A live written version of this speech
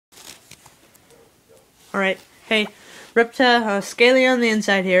Alright, hey, reptile, scaly on the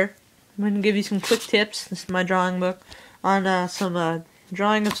inside here. I'm going to give you some quick tips. This is my drawing book on some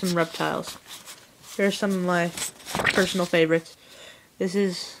drawing of some reptiles. Here's some of my personal favorites. This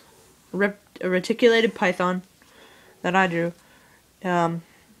is a reticulated python that I drew in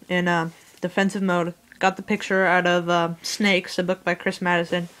defensive mode. Got the picture out of Snakes, a book by Chris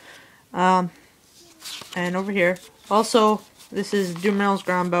Madison. And over here, also, this is Dumeril's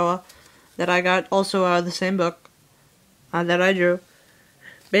ground boa that I got also out of the same book that I drew.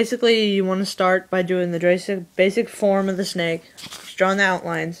 Basically, you want to start by doing the basic form of the snake, just drawing the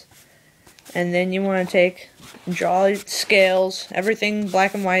outlines, and then you want to draw scales, everything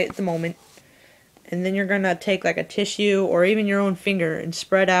black and white at the moment, and then you're going to take like a tissue or even your own finger and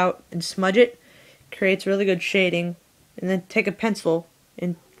spread out and smudge it. Creates really good shading, and then take a pencil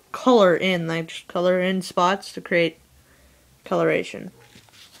and color in spots to create coloration.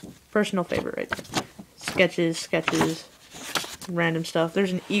 Personal favorite right there. Sketches, random stuff.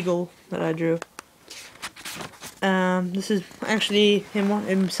 There's an eagle that I drew. This is actually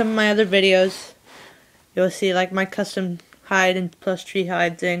in some of my other videos. You'll see like my custom hide and plus tree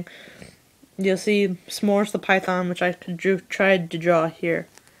hide thing. You'll see S'mores the python, which I tried to draw here.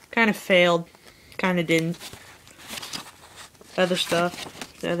 Kind of failed. Kind of didn't. Other stuff.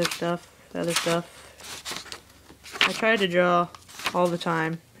 I tried to draw all the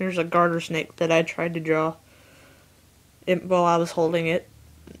time. Here's a garter snake that I tried to draw while I was holding it,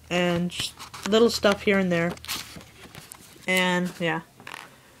 and just little stuff here and there. And yeah,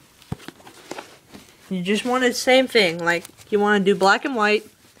 you just want the same thing. Like you want to do black and white,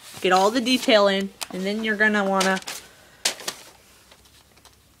 get all the detail in, and then you're gonna wanna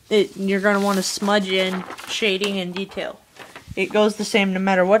smudge in shading and detail. It goes the same no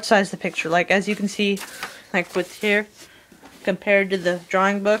matter what size the picture. Like as you can see, like with here, compared to the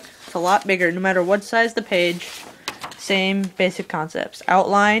drawing book, it's a lot bigger no matter what size the page. Same basic concepts.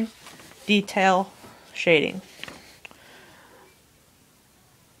 Outline, detail, shading.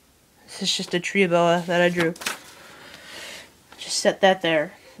 This is just a tree boa that I drew. Just set that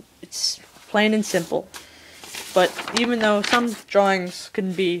there. It's plain and simple. But even though some drawings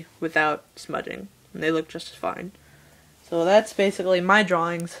can be without smudging, and they look just as fine. So that's basically my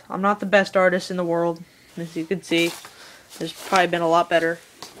drawings. I'm not the best artist in the world, as you can see. There's probably been a lot better.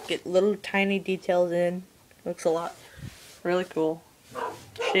 Get little tiny details in. Looks a lot. Really cool.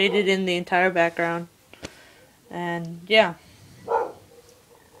 Shaded in the entire background. And yeah.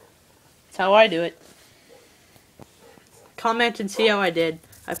 That's how I do it. Comment and see how I did.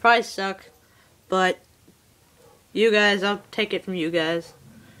 I probably suck, but you guys, I'll take it from you guys.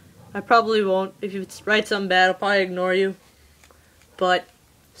 I probably won't. If you write something bad, I'll probably ignore you. But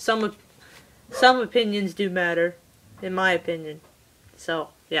some opinions do matter, in my opinion. So,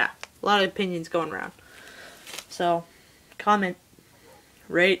 yeah. A lot of opinions going around. So, comment,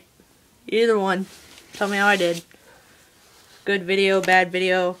 rate, either one. Tell me how I did. Good video, bad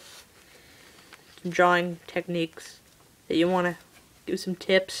video. Some drawing techniques that you want to give some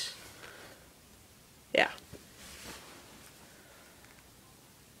tips.